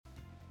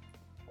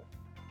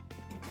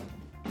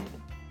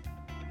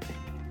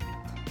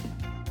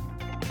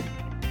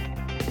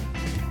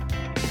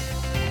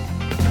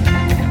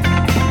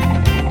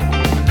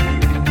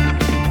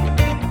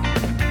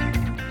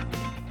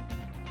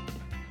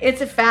It's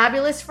a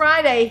fabulous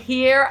Friday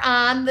here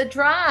on The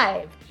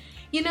Drive.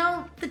 You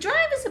know, The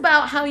Drive is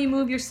about how you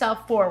move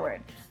yourself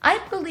forward.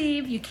 I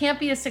believe you can't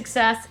be a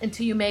success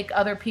until you make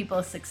other people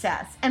a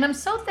success. And I'm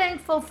so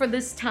thankful for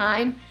this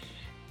time,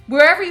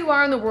 wherever you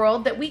are in the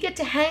world, that we get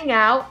to hang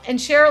out and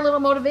share a little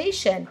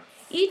motivation.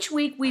 Each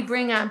week we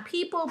bring on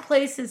people,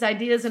 places,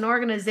 ideas, and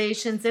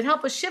organizations that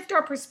help us shift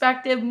our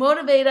perspective,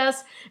 motivate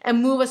us,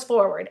 and move us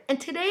forward.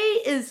 And today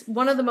is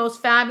one of the most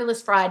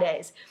fabulous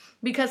Fridays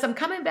because I'm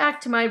coming back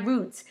to my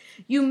roots.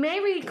 You may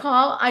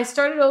recall I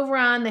started over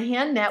on the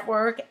Hand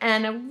Network,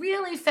 and a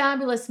really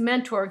fabulous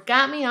mentor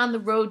got me on the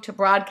road to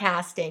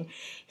broadcasting.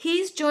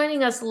 He's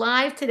joining us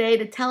live today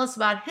to tell us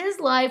about his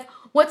life,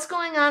 what's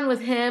going on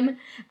with him,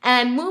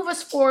 and move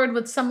us forward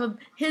with some of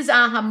his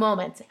aha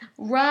moments.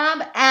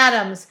 Rob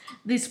Adams,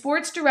 the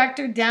sports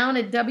director down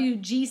at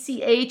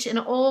WGCH, an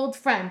old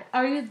friend.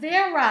 Are you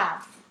there,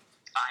 Rob?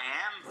 I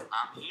am.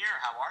 I'm here.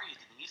 How are you,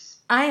 Denise?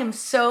 I am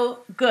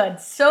so good.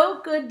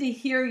 So good to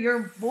hear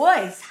your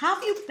voice. How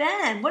have you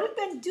been? What have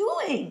you been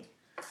doing?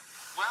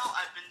 Well,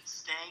 I've been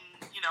staying,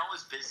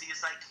 as busy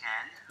as I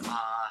can.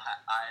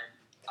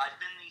 I've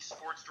been the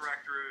sports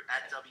director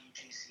at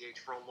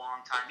WGCH for a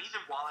long time. Even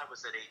while I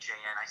was at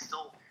HAN, I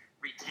still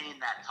retain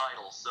that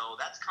title. So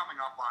that's coming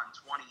up on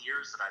 20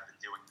 years that I've been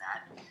doing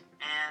that.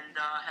 And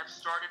have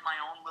started my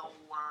own little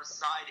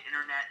side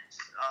internet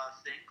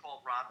thing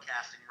called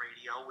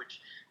Broadcaster.no,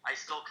 which I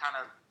still kind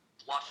of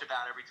blush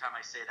about every time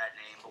I say that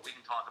name, but we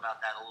can talk about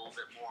that a little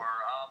bit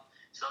more.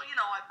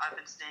 I've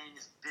been staying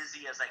as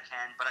busy as I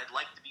can, but I'd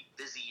like to be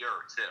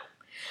busier too.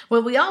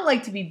 Well, we all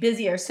like to be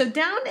busier. So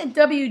down at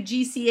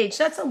WGCH,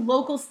 that's a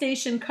local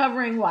station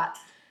covering what?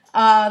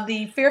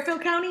 The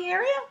Fairfield County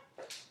area?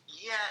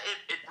 Yeah,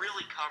 it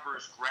really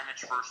covers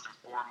Greenwich first and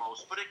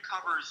foremost, but it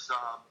covers,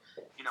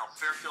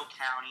 Fairfield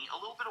County, a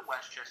little bit of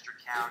Westchester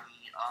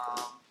County,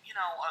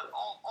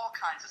 all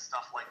kinds of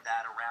stuff like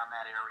that around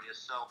that area.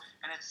 So,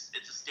 and it's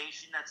a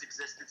station that's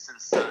existed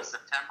since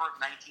September of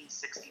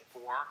 1964,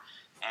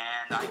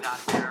 and I got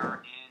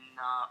there in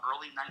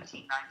early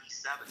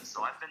 1997.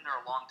 So I've been there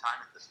a long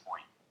time at this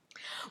point.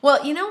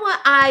 Well, you know what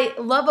I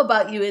love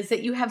about you is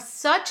that you have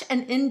such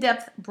an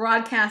in-depth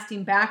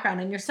broadcasting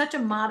background, and you're such a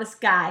modest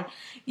guy.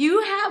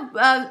 You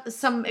have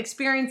some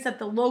experience at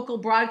the local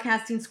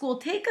broadcasting school.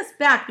 Take us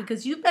back,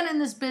 because you've been in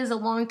this biz a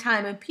long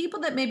time, and people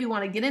that maybe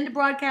want to get into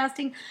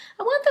broadcasting,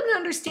 I want them to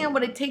understand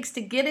what it takes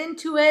to get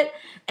into it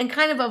and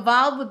kind of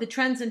evolve with the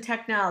trends in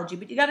technology.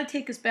 But you got to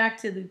take us back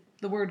to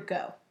the word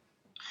go.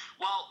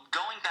 Well,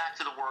 going back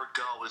to the word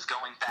go is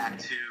going back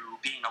to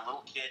being a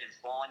little kid and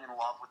falling in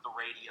love with the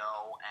radio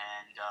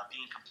and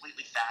being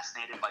completely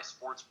fascinated by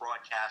sports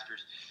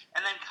broadcasters.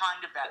 And then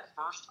kind of that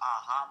first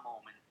aha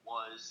moment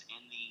was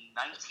in the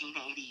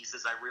 1980s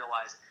as I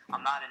realized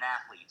I'm not an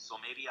athlete,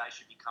 so maybe I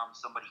should become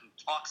somebody who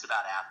talks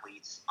about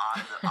athletes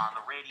on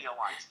the radio,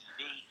 on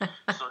TV.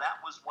 So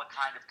that was what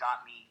kind of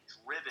got me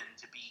driven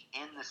to be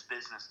in this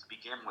business to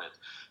begin with.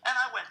 And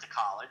I went to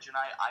college and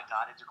I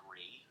got a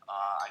degree.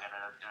 I got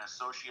an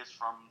associate's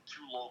from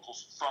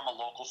a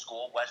local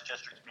school,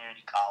 Westchester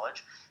Community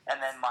College, and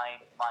then my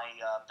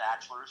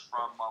bachelor's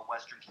from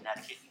Western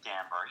Connecticut in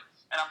Danbury,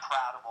 and I'm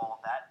proud of all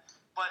of that.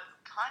 But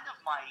kind of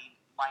my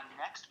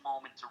next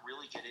moment to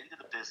really get into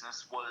the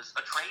business was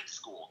a trade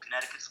school,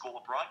 Connecticut School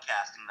of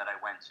Broadcasting, that I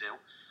went to.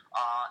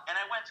 And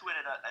I went to it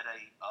at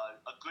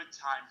a good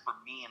time for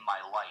me in my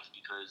life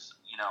because,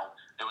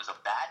 it was a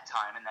bad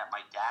time in that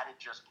my dad had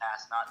just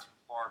passed not too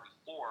far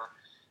before,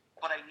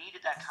 but I needed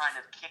that kind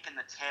of kick in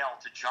the tail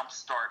to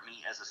jumpstart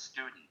me as a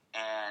student.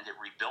 And it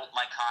rebuilt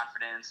my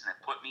confidence, and it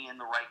put me in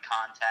the right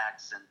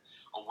contacts, and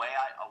away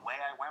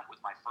I went with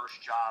my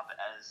first job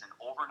as an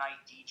overnight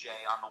DJ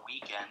on the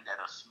weekend at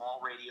a small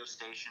radio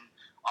station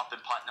up in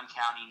Putnam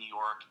County, New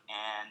York,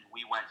 and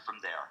we went from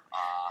there.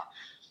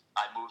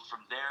 I moved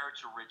from there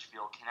to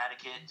Ridgefield,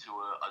 Connecticut, to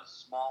a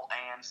small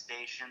AM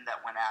station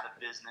that went out of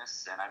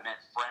business, and I met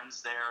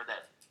friends there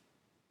that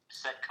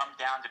said, come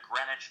down to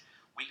Greenwich,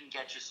 we can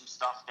get you some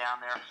stuff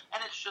down there.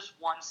 And it's just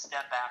one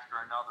step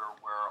after another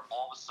where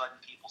all of a sudden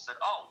people said,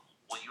 oh,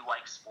 well, you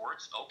like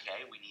sports?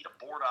 Okay, we need a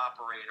board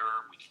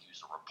operator, we could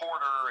use a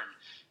reporter, and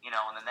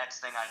the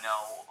next thing I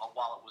know,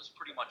 while it was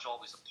pretty much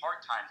always a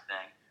part-time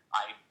thing,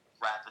 I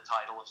grabbed the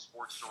title of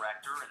sports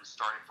director and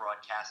started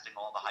broadcasting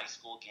all the high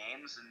school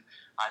games, and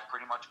I've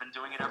pretty much been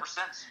doing it ever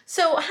since.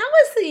 So how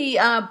is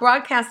the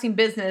broadcasting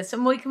business,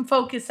 and we can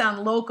focus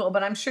on local,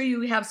 but I'm sure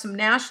you have some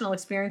national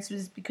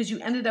experiences because you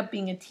ended up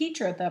being a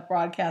teacher at that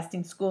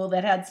broadcasting school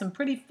that had some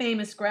pretty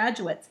famous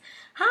graduates.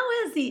 How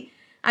has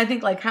I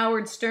think like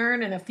Howard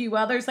Stern and a few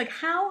others,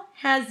 how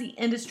has the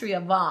industry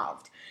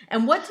evolved?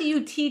 And what do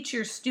you teach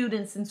your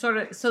students and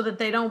so that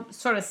they don't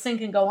sort of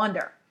sink and go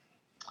under?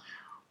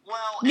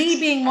 Well, me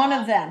being one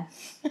of them.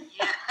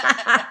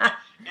 Yeah,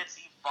 it's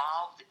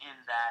evolved in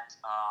that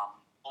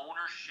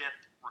ownership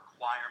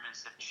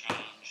requirements have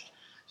changed.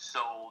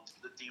 So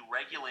the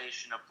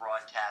deregulation of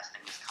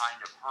broadcasting has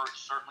kind of hurt,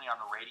 certainly on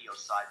the radio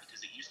side,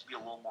 because it used to be a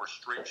little more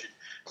stringent.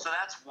 So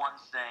that's one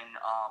thing,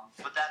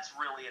 but that's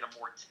really at a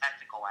more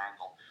technical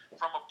angle.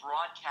 From a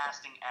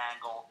broadcasting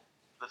angle,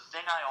 the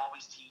thing I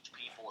always teach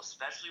people,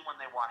 especially when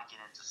they want to get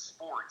into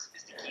sports,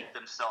 is to keep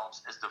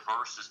themselves as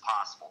diverse as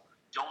possible.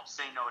 Don't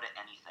say no to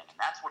anything. And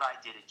that's what I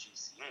did at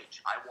GCH.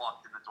 I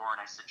walked in the door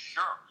and I said,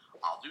 sure,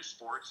 I'll do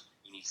sports.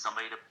 You need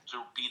somebody to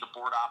be the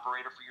board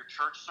operator for your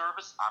church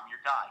service? I'm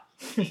your guy.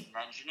 You need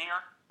an engineer?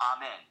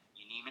 I'm in.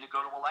 You need me to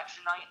go to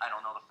election night? I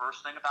don't know the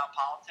first thing about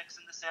politics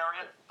in this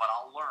area, but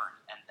I'll learn.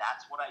 And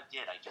that's what I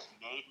did. I just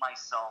made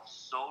myself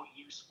so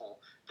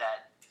useful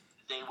that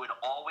they would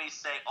always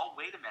say, oh,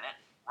 wait a minute,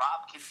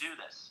 Rob can do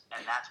this.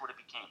 And that's what it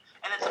became.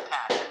 And it's a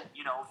passion.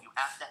 You know, you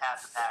have to have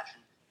the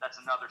passion. That's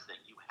another thing.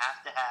 You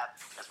have to have,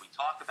 as we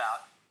talk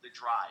about, the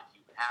drive. You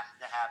have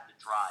to have the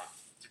drive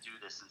to do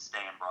this and stay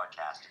in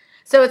broadcasting.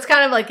 So it's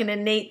kind of like an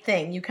innate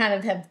thing. You kind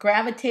of have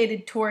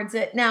gravitated towards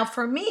it. Now,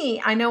 for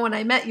me, I know when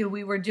I met you,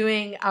 we were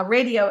doing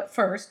radio at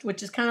first,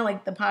 which is kind of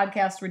like the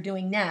podcast we're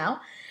doing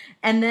now.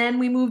 And then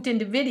we moved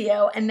into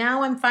video. And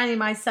now I'm finding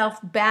myself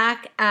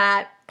back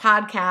at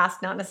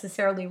podcast, not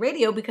necessarily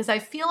radio, because I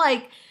feel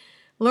like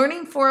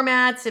learning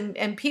formats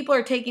and people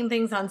are taking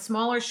things on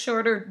smaller,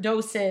 shorter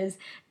doses.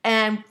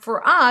 And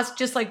for us,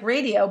 just like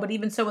radio, but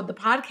even so with the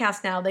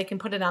podcast now, they can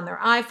put it on their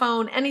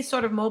iPhone, any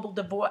sort of mobile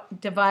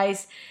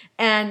device,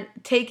 and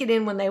take it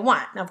in when they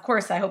want. Now, of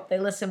course, I hope they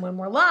listen when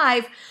we're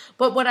live.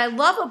 But what I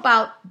love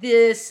about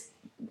this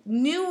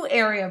new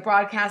area of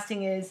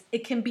broadcasting is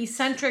it can be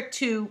centric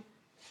to,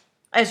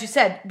 as you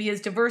said, be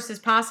as diverse as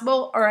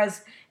possible or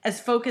as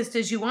focused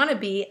as you want to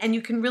be. And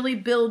you can really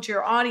build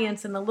your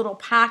audience in the little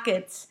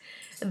pockets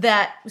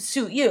that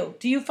suit you.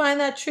 Do you find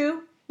that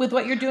true with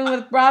what you're doing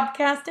with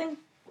broadcasting?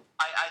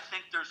 I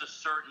think there's a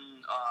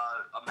certain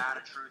amount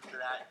of truth to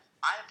that.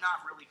 I have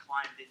not really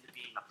climbed into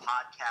being a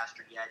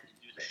podcaster yet and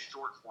do the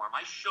short form.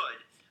 I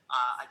should.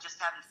 I just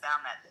haven't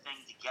found that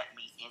thing to get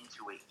me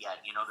into it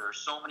yet. You know, there are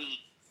so many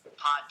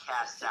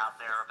podcasts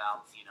out there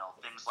about, you know,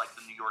 things like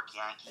the New York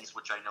Yankees,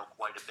 which I know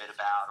quite a bit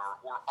about,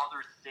 or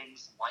other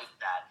things like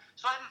that.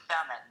 So I haven't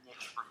found that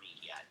niche for me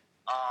yet.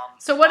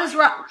 So what is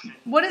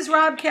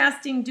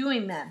Robcasting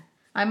doing then?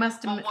 I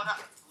must have. Well,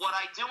 what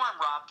I do on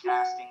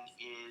Robcasting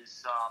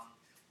is,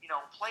 you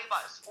know,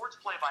 sports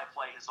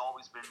play-by-play has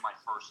always been my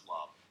first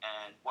love,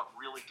 and what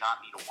really got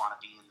me to want to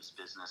be in this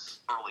business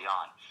early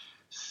on.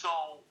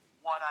 So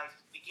what I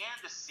began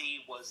to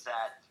see was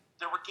that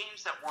there were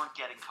games that weren't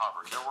getting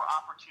covered. There were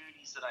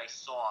opportunities that I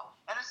saw,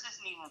 and this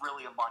isn't even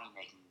really a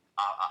money-making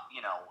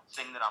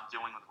thing that I'm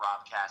doing with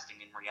Robcasting.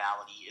 In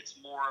reality, it's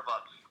more of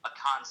a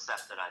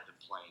concept that I've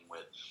been playing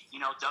with. You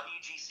know,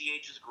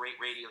 WGCH is a great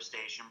radio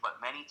station,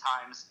 but many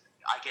times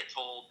I get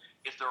told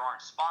if there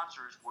aren't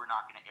sponsors, we're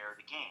not going to air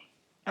the game.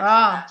 And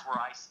so that's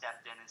where I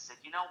stepped in and said,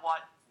 you know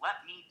what,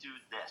 let me do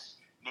this.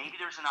 Maybe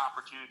there's an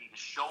opportunity to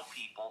show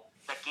people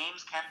that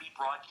games can be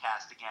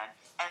broadcast again,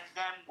 and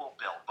then we'll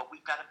build. But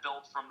we've got to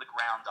build from the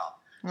ground up.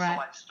 Right.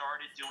 So I've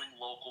started doing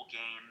local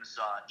games,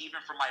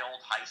 even from my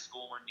old high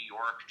school in New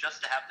York,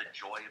 just to have the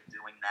joy of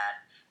doing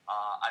that.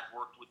 I've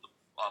worked with the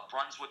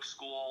Brunswick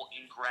School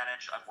in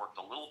Greenwich. I've worked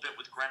a little bit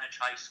with Greenwich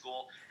High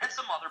School and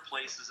some other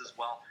places as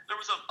well. There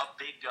was a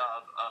big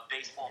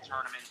baseball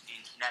tournament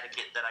in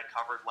Connecticut that I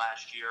covered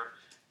last year.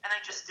 And I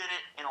just did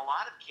it, in a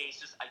lot of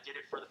cases, I did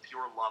it for the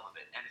pure love of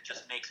it. And it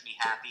just makes me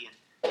happy. And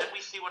then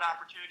we see what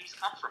opportunities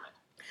come from it.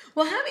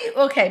 Well,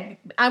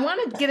 I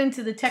want to get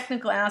into the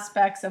technical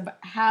aspects of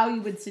how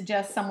you would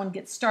suggest someone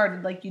get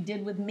started like you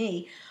did with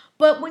me.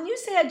 But when you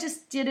say I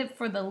just did it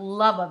for the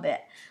love of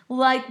it,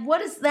 like, what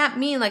does that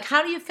mean? Like,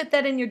 how do you fit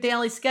that in your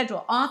daily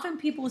schedule? Often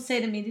people will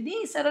say to me,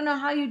 Denise, I don't know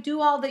how you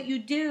do all that you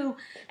do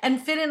and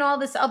fit in all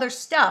this other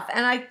stuff.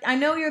 And I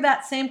know you're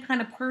that same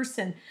kind of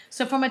person.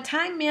 So from a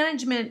time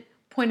management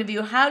point of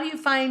view, how do you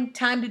find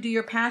time to do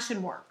your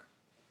passion work?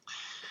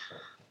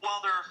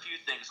 Well, there are a few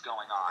things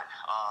going on.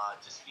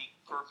 To speak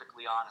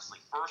perfectly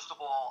honestly, first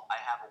of all, I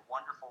have a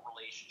wonderful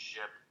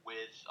relationship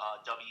with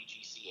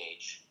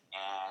WGCH,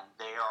 and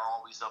they are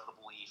always of the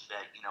belief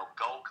that, you know,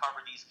 go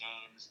cover these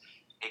games.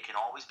 It can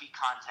always be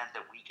content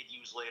that we could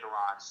use later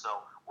on,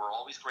 so we're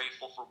always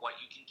grateful for what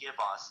you can give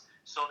us.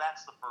 So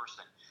that's the first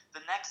thing.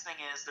 The next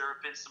thing is there have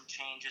been some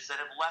changes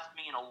that have left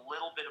me in a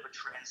little bit of a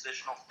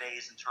transitional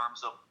phase in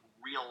terms of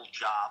real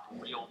job,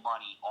 real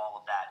money, all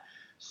of that.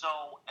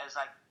 So as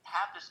I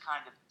have this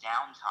kind of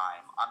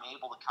downtime, I'm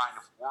able to kind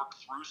of work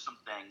through some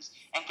things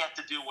and get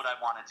to do what I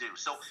want to do.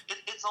 So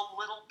it's a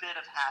little bit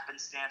of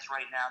happenstance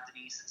right now,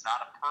 Denise. It's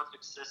not a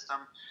perfect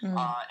system. In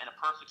a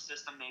perfect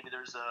system, maybe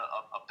there's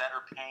a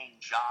better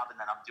paying job and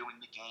then I'm doing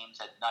the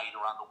games at night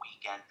or on the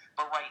weekend.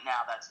 But right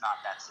now, that's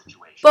not that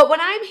situation. But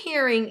what I'm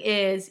hearing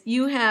is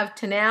you have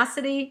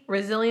tenacity,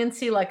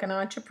 resiliency like an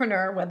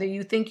entrepreneur, whether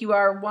you think you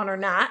are one or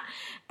not.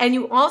 And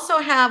you also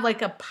have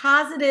like a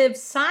positive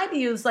side to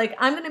you. It's like,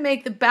 I'm going to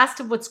make the best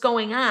of what's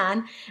going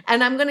on,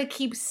 and I'm going to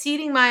keep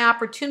seeding my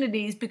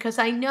opportunities because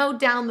I know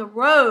down the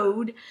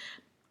road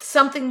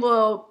something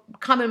will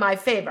come in my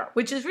favor,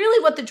 which is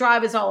really what the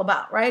drive is all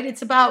about, right?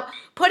 It's about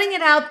putting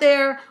it out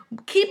there,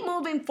 keep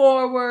moving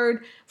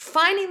forward,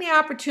 finding the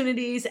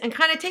opportunities, and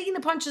kind of taking the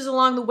punches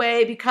along the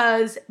way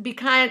because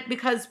behind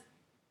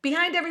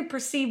every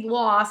perceived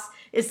loss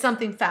is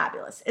something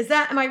fabulous.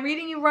 Am I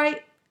reading you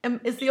right?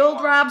 Is the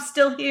old Rob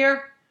still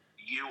here?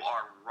 You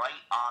are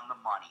right on the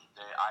money.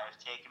 I have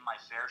taken my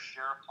fair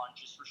share of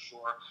punches for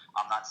sure.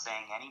 I'm not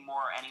saying any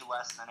more, any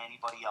less than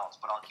anybody else,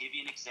 but I'll give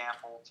you an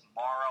example.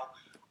 Tomorrow,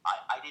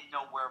 I didn't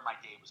know where my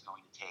day was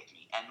going to take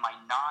me, and my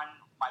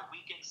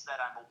weekends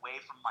that I'm away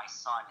from my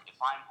son, if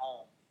I'm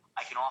home,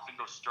 I can often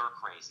go stir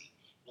crazy.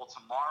 Well,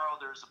 tomorrow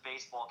there's a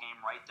baseball game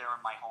right there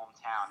in my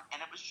hometown,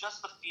 and it was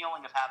just the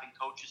feeling of having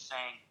coaches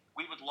saying,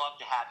 "We would love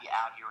to have you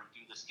out here and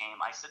do this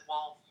game." I said,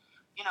 "Well,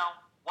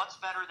 what's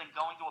better than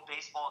going to a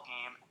baseball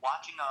game,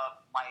 watching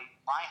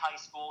my high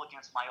school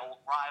against my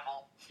old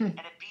rival, and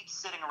it beats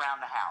sitting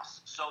around the house."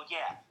 So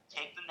yeah,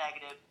 take the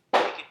negative,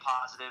 make it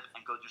positive,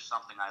 and go do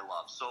something I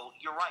love. So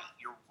you're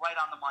right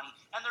on the money,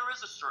 and there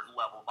is a certain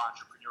level of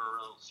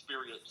entrepreneurial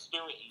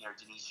spirit in there,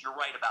 Denise. You're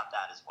right about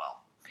that as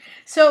well.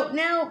 So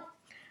now,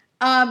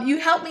 you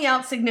helped me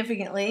out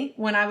significantly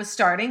when I was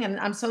starting, and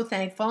I'm so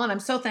thankful, and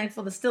I'm so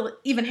thankful to still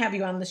even have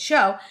you on the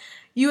show.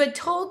 You had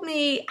told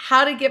me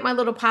how to get my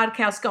little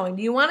podcast going.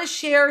 Do you want to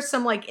share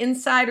some like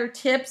insider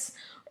tips?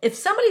 If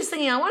somebody's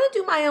thinking, I want to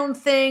do my own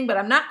thing, but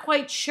I'm not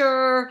quite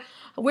sure,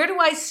 where do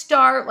I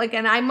start? Like,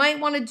 and I might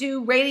want to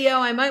do radio.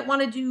 I might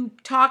want to do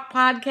talk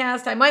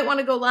podcast. I might want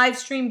to go live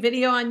stream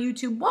video on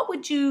YouTube. What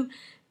would you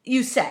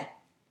say?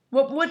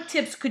 What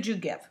tips could you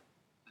give?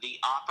 The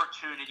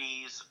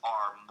opportunities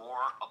are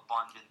more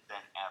abundant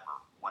than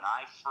ever. When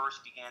I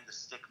first began to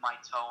stick my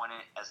toe in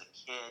it as a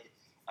kid,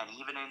 and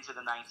even into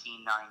the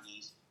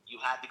 1990s, you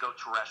had to go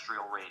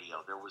terrestrial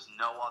radio. There was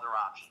no other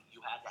option. You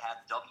had to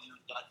have W ...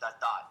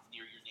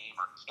 near your name,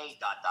 or K ...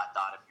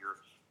 if you're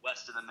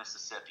west of the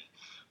Mississippi.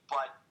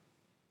 But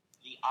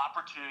the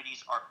opportunities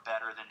are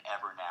better than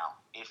ever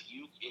now. If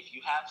you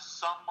have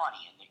some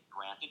money, and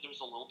granted there's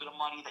a little bit of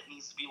money that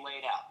needs to be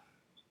laid out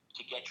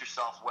to get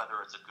yourself, whether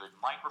it's a good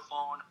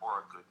microphone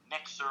or a good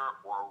mixer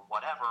or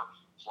whatever,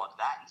 plug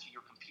that into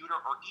your computer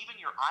or even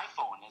your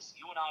iPhone. As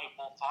you and I have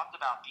both talked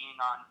about being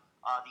on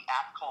the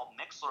app called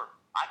Mixler,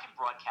 I can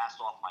broadcast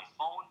off my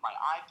phone, my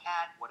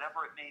iPad,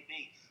 whatever it may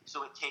be.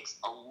 So it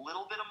takes a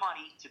little bit of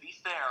money, to be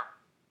fair,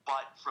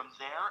 but from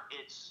there,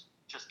 it's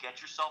just get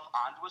yourself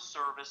onto a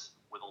service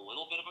with a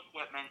little bit of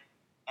equipment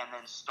and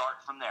then start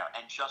from there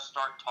and just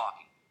start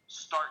talking.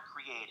 Start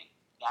creating.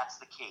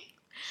 That's the key.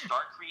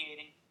 Start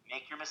creating,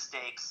 make your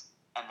mistakes,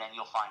 and then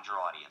you'll find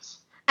your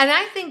audience. And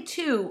I think,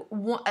 too,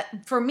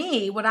 for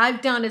me, what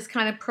I've done is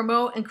kind of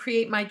promote and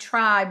create my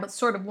tribe, but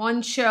sort of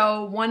one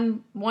show,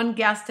 one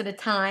guest at a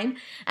time.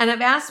 And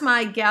I've asked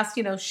my guests,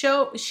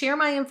 share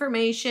my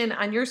information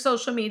on your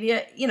social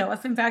media,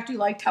 if in fact you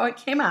liked how it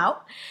came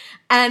out.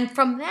 And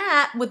from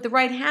that, with the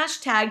right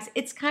hashtags,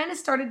 it's kind of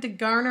started to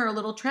garner a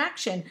little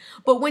traction.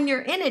 But when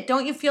you're in it,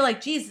 don't you feel like,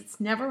 geez, it's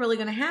never really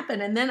going to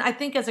happen? And then I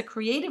think as a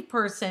creative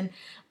person,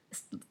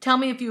 tell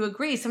me if you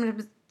agree,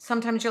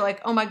 sometimes you're like,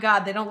 oh my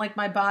God, they don't like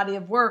my body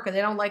of work, or they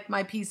don't like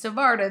my piece of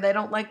art, or they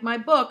don't like my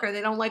book, or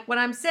they don't like what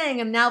I'm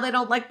saying, and now they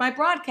don't like my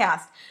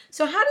broadcast.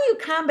 So how do you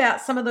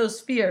combat some of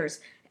those fears?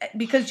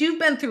 Because you've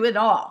been through it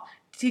all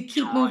to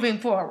keep moving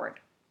forward.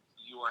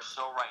 You are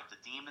so right.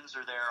 The demons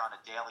are there on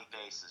a daily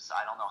basis.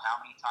 I don't know how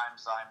many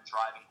times I'm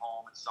driving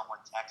home and someone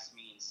texts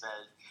me and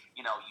says,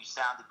 you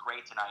sounded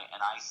great tonight,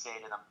 and I say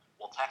to them,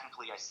 well,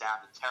 technically I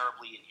sounded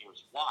terribly, and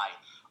here's why.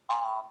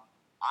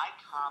 I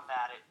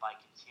combat it by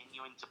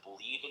continuing to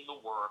believe in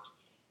the work,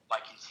 by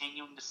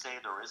continuing to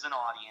say there is an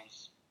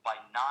audience, by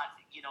not,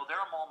 there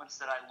are moments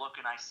that I look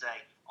and I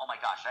say, oh my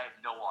gosh, I have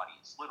no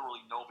audience.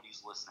 Literally nobody's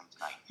listening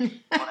tonight.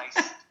 But I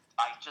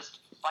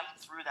just fight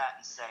through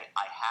that and say,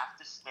 I have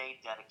to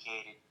stay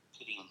dedicated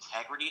to the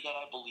integrity that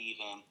I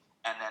believe in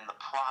and then the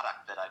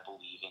product that I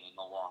believe in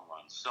the long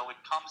run. So it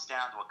comes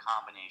down to a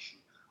combination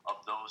of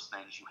those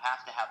things. You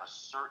have to have a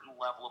certain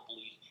level of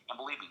belief,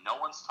 and believe me, no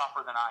one's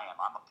tougher than I am.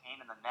 I'm a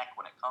pain in the neck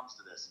when it comes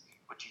to this,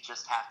 but you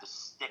just have to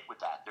stick with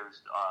that.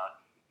 There's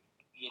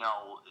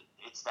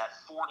it's that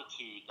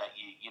fortitude that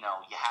you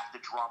have to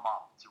drum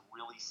up to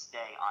really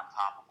stay on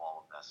top of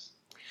all of this.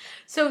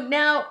 So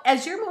now,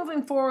 as you're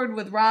moving forward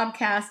with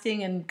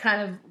Robcasting and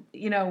kind of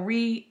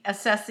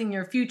reassessing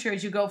your future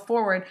as you go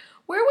forward,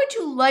 where would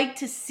you like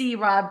to see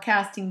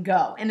Robcasting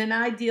go in an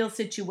ideal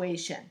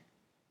situation?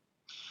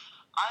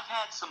 I've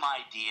had some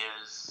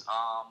ideas.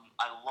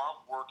 I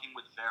love working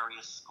with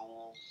various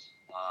schools.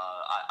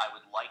 I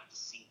would like to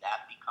see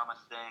that become a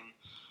thing.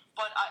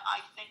 But I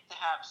think to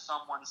have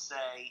someone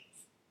say,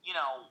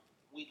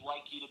 we'd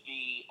like you to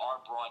be our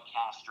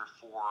broadcaster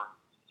for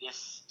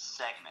this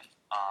segment,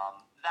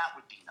 that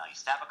would be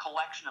nice. To have a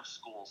collection of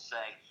schools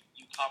say,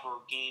 you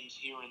cover games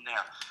here and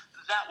there,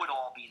 that would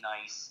all be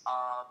nice.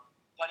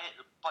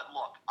 But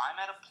look, I'm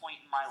at a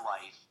point in my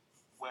life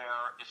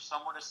where if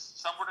someone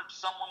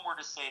were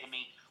to say to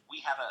me, we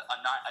have a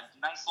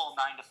nice little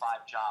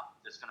 9-to-5 job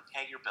that's going to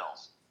pay your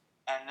bills,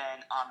 And then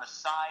on the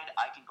side,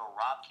 I can go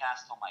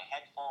Robcast till my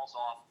head falls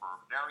off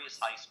for various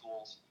high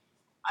schools.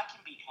 I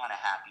can be kind of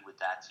happy with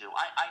that too.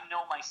 I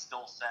know my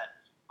skill set.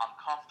 I'm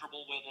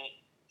comfortable with it.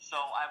 So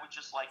I would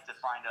just like to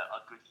find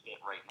a good fit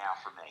right now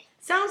for me.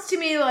 Sounds to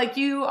me like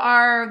you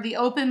are the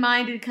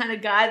open-minded kind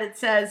of guy that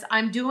says,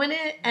 I'm doing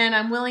it and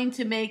I'm willing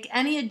to make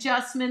any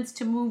adjustments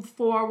to move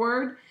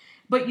forward,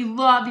 but you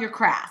love your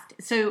craft.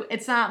 So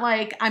it's not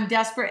like I'm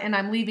desperate and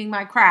I'm leaving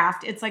my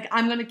craft. It's like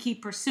I'm going to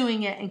keep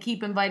pursuing it and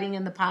keep inviting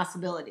in the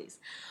possibilities,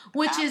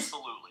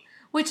 Absolutely.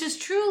 which is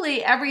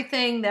truly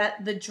everything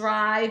that the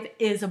drive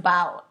is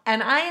about.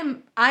 And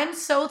I'm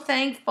so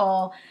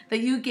thankful that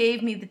you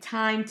gave me the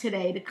time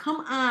today to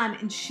come on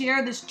and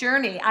share this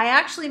journey. I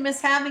actually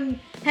miss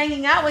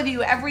hanging out with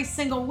you every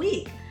single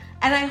week.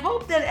 And I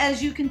hope that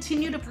as you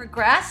continue to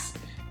progress,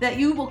 that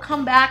you will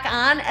come back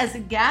on as a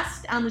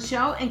guest on the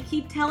show and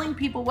keep telling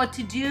people what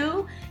to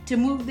do to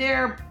move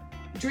their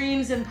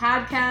dreams in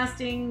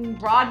podcasting,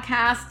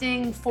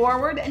 broadcasting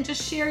forward, and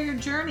just share your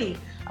journey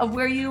of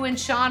where you and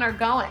Sean are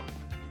going.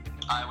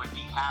 I would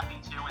be happy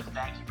to, and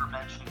thank you for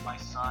mentioning my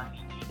son.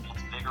 He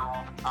gets bigger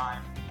all the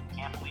time.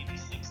 Can't believe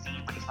he's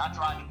 16, but he's not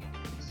driving yet,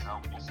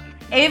 so we'll see.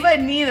 Ava,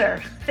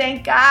 neither.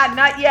 Thank God.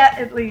 Not yet,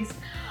 at least.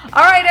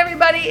 All right,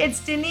 everybody.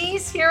 It's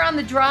Denise here on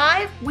The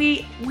Drive.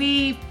 We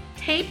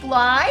tape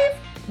live.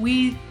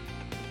 We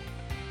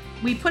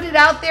put it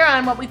out there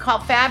on what we call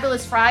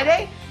Fabulous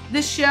Friday.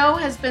 This show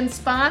has been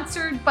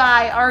sponsored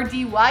by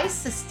R.D. Weiss,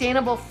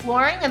 Sustainable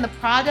Flooring, and the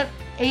Product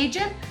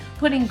Agent,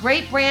 putting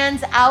great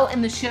brands out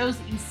in the shows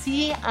that you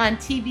see on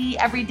TV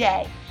every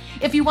day.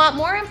 If you want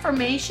more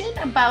information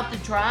about The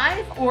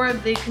Drive or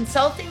the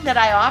consulting that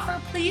I offer,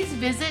 please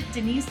visit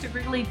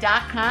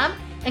DeniseDeGrigley.com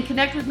and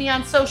connect with me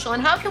on social.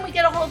 And how can we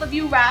get a hold of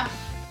you, Rob?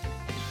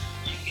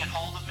 You can get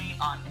hold of me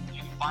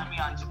you can find me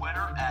on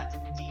Twitter at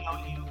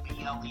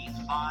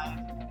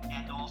DOUBLE5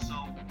 and also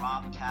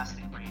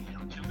Robcasting Radio.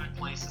 Two good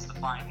places to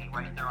find me,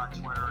 right there on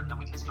Twitter, and then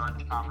we can start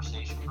the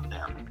conversation from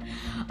there.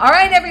 All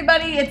right,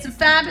 everybody, it's a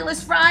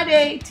fabulous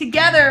Friday.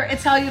 Together,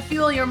 it's how you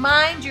fuel your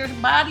mind, your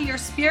body, your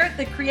spirit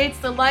that creates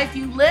the life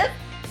you live.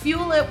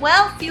 Fuel it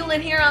well, fuel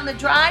it here on The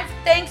Drive.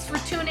 Thanks for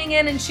tuning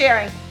in and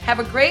sharing. Have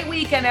a great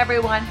weekend,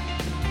 everyone.